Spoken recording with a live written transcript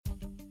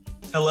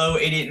Hello,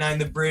 889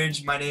 The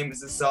Bridge. My name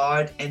is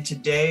Azad, and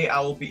today I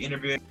will be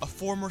interviewing a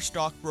former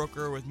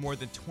stockbroker with more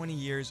than 20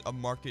 years of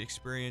market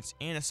experience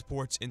and a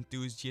sports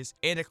enthusiast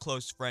and a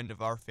close friend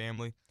of our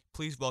family.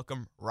 Please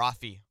welcome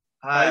Raffi.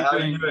 Hi, how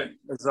are you doing,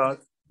 Azad?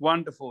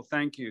 Wonderful,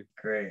 thank you.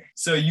 Great.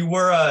 So you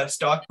were a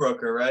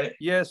stockbroker, right?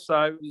 Yes,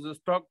 I was a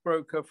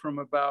stockbroker from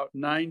about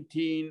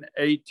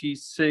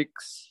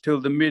 1986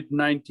 till the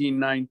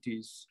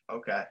mid-1990s.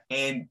 Okay.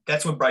 And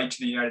that's what brought you to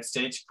the United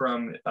States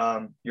from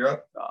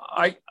Europe?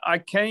 I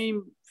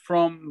came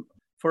from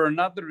for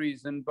another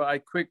reason, but I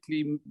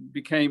quickly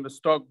became a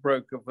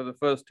stockbroker for the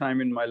first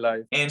time in my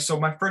life. And so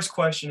my first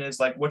question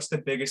is, what's the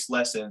biggest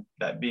lesson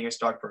that being a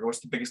stockbroker, what's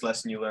the biggest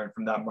lesson you learned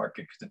from that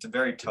market? Because it's a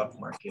very tough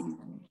market.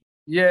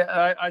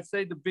 Yeah, I'd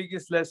say the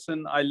biggest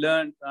lesson I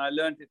learned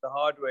it the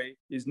hard way,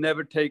 is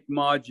never take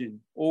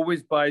margin.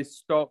 Always buy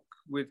stock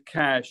with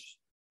cash,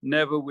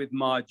 never with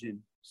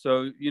margin.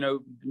 So,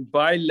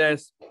 buy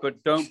less,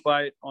 but don't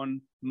buy it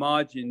on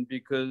margin,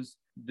 because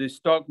the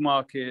stock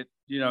market,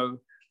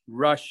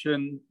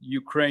 Russian,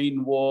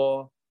 Ukraine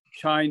war,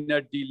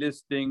 China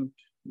delisting,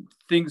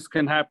 things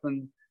can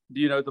happen,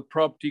 the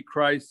property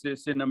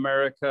crisis in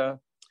America,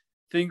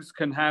 things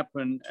can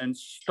happen and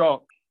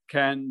stock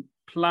can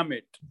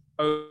plummet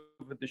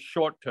over the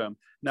short term.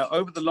 Now,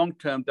 over the long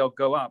term, they'll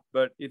go up,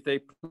 but if they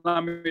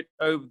plummet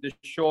over the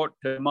short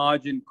term,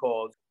 margin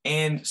calls.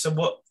 And so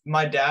what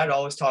my dad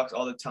always talks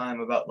all the time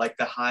about,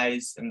 the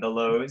highs and the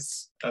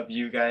lows of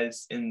you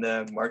guys in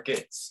the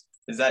markets.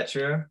 Is that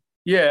true?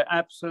 Yeah,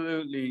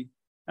 absolutely.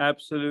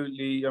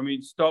 Absolutely. I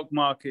mean, stock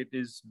market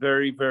is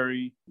very,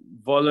 very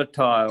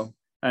volatile,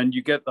 and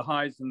you get the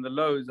highs and the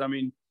lows. I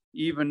mean,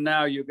 even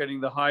now you're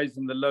getting the highs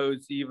and the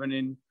lows, even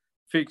in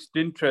fixed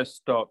interest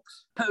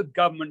stocks,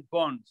 government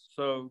bonds.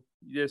 So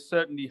there's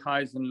certainly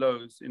highs and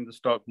lows in the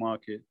stock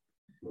market.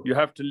 You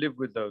have to live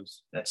with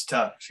those. That's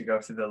tough to go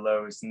through the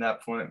lows in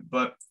that point.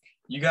 But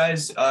you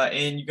guys,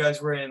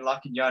 were in La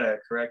Cañada,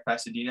 correct?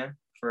 Pasadena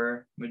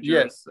for majority?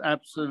 Yes,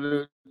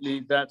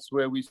 absolutely. That's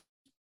where we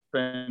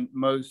spent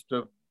most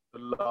of the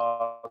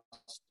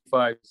last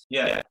 5 years.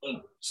 Yeah.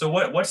 So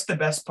what's the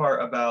best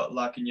part about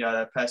La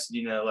Cañada,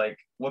 Pasadena?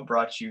 What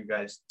brought you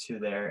guys to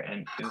there?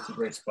 And it's a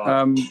great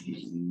spot.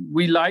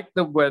 We like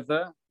the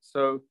weather.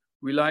 So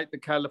we like the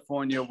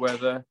California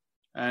weather.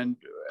 And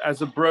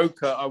as a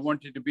broker, I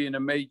wanted to be in a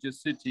major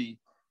city.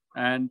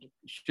 And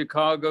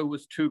Chicago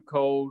was too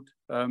cold.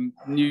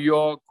 New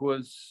York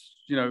was,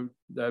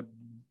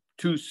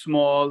 too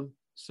small.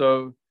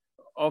 So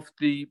of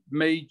the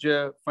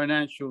major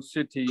financial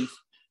cities,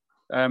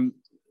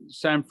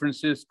 San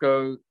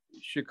Francisco,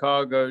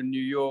 Chicago,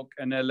 New York,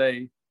 and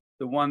LA,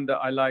 the one that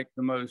I liked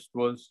the most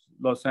was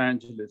Los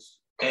Angeles.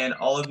 And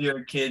all of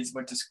your kids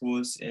went to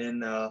schools in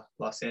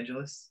Los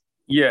Angeles?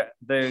 Yeah,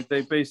 they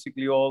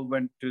basically all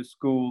went to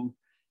school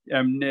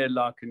near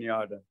La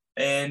Cañada.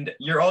 And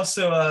you're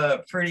also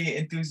a pretty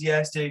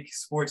enthusiastic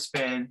sports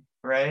fan,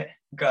 right?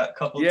 Got a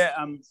couple. Yeah,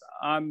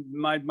 I'm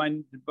my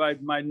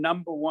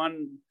number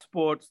one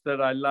sports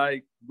that I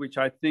like, which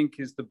I think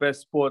is the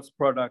best sports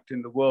product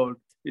in the world,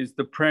 is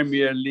the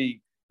Premier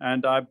League.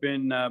 And I've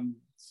been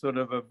sort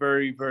of a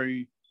very,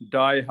 very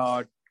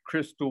diehard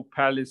Crystal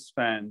Palace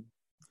fan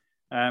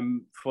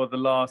for the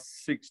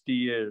last 60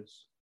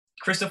 years.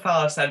 Crystal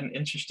Palace had an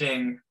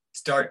interesting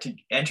start to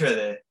enter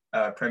the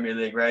Premier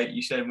League, right?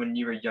 You said when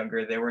you were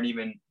younger, they weren't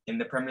even in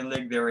the Premier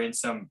League. They were in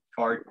some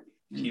far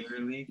cheaper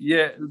league.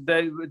 Yeah,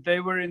 they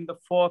were in the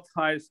 4th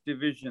highest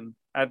division.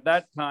 At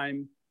that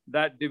time,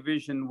 that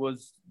division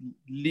was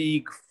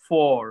League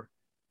 4,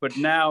 but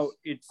now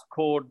it's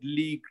called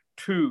League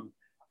 2,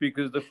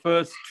 because the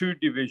first 2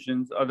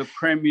 divisions are the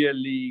Premier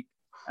League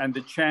and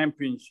the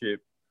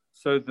Championship.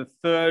 So the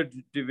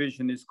 3rd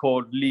division is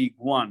called League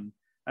 1,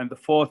 and the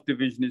 4th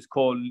division is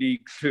called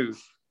League 2.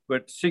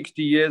 But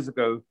 60 years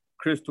ago,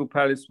 Crystal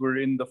Palace were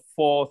in the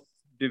 4th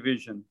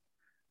division,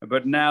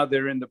 but now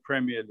they're in the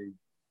Premier League.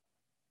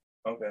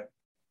 Okay.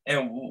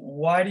 And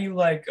why do you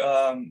like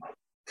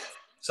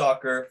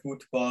soccer,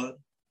 football,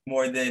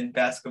 more than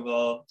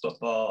basketball,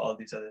 football, all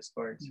these other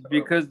sports?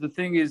 Because the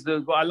thing is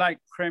that I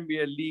like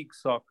Premier League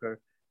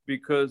soccer,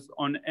 because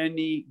on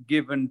any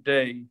given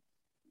day,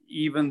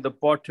 even the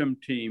bottom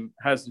team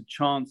has a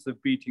chance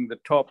of beating the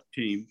top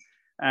team.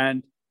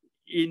 And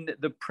in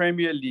the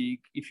Premier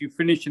League, if you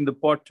finish in the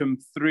bottom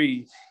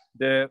 3,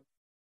 there are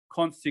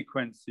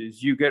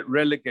consequences. You get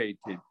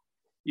relegated.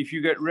 If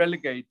you get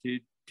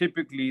relegated,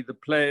 typically the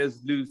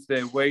players lose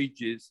their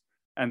wages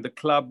and the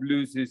club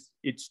loses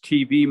its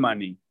TV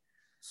money.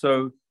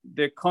 So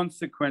there are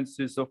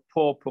consequences of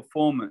poor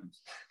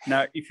performance.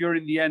 Now, if you're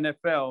in the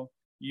NFL,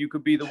 you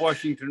could be the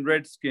Washington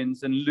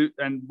Redskins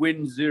and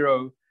win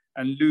 0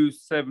 and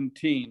lose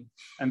 17,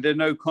 and there are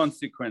no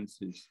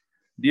consequences.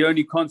 The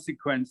only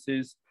consequence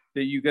is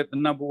that you get the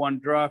number 1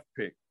 draft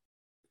pick.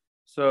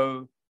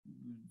 So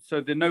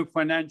there are no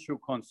financial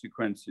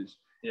consequences.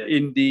 Yeah.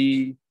 In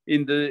the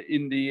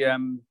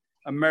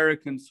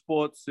American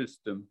sports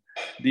system.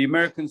 The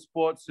American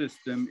sports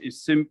system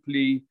is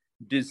simply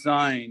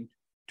designed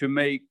to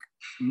make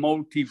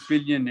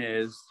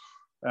multi-billionaires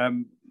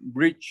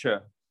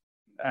richer,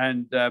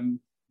 and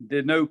there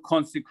are no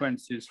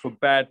consequences for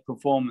bad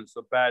performance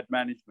or bad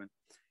management.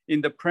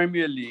 In the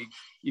Premier League,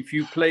 if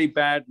you play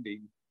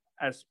badly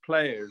as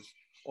players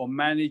or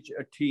manage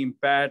a team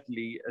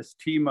badly as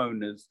team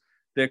owners,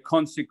 there are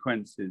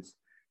consequences.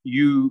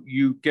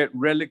 You get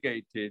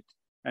relegated,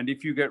 and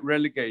if you get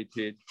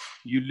relegated,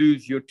 you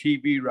lose your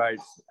TV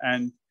rights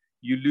and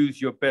you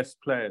lose your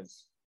best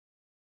players.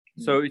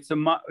 So it's a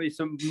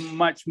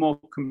much more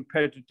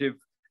competitive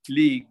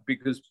league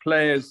because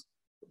players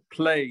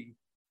play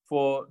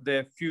for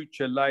their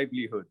future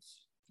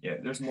livelihoods. Yeah,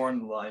 there's more on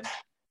the line.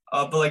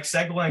 But like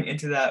segueing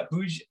into that,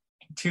 who's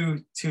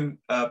two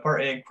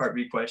part A and part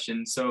B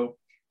questions. So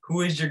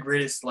who is your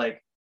greatest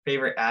like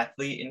favorite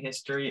athlete in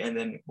history, and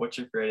then what's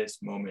your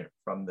greatest moment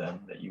from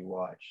them that you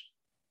watched?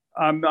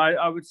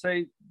 I would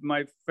say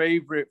my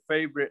favorite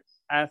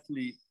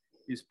athlete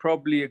is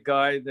probably a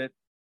guy that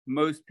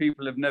most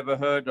people have never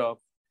heard of,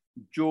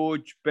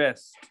 George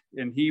Best,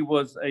 and he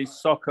was a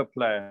soccer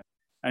player,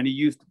 and he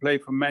used to play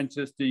for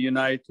Manchester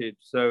United.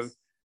 So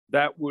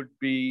that would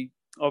be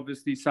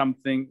obviously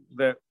something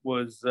that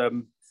was,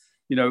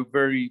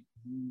 very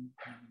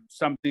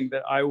something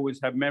that I always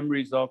have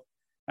memories of.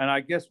 And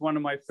I guess one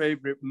of my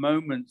favorite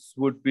moments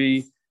would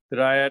be that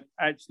I had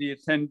actually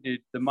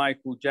attended the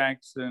Michael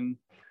Jackson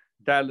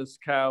Dallas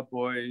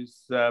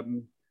Cowboys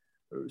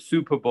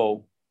Super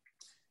Bowl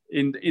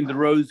in the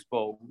Rose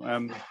Bowl.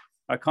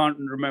 I can't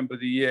remember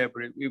the year,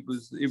 but it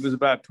was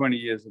about 20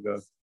 years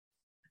ago.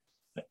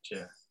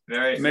 Gotcha.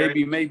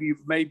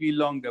 Maybe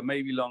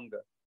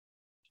longer.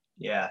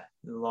 Yeah,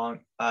 the long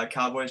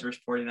Cowboys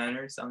versus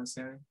 49ers, I'm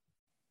assuming.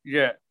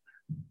 Yeah.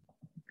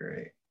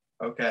 Great.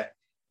 Okay.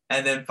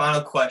 And then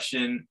final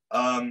question.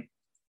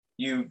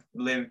 You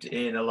lived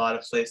in a lot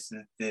of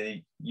places,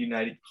 the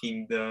United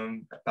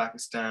Kingdom,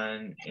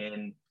 Pakistan,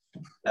 and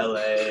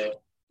LA.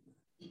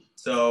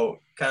 So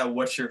kind of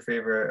what's your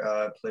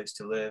favorite place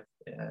to live?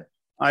 Yeah.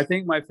 I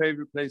think my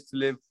favorite place to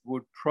live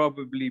would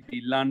probably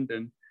be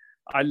London.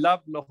 I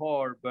love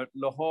Lahore, but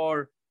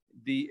Lahore,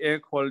 the air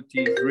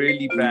quality is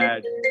really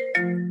bad.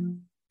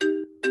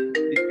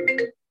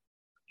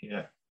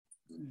 Yeah.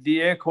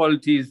 The air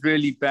quality is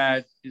really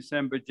bad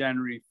December,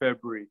 January,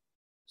 February.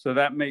 So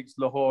that makes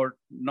Lahore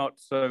not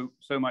so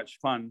much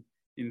fun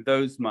in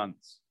those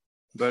months,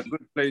 but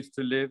good place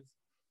to live.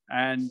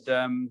 And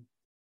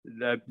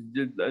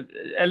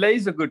LA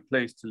is a good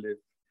place to live.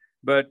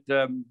 But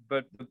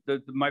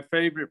my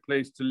favorite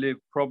place to live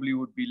probably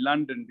would be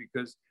London,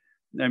 because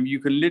you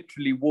can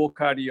literally walk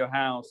out of your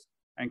house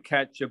and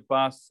catch a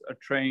bus, a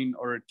train,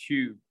 or a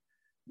tube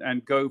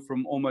and go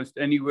from almost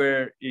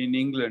anywhere in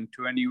England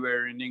to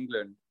anywhere in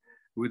England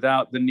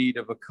without the need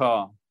of a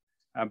car.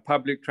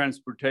 Public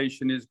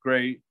transportation is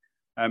great.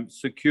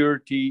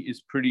 Security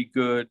is pretty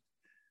good.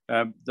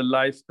 The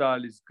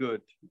lifestyle is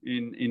good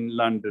in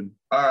London.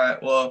 All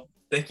right. Well,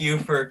 thank you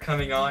for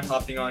hopping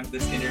on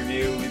this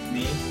interview with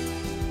me.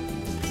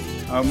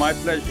 My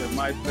pleasure.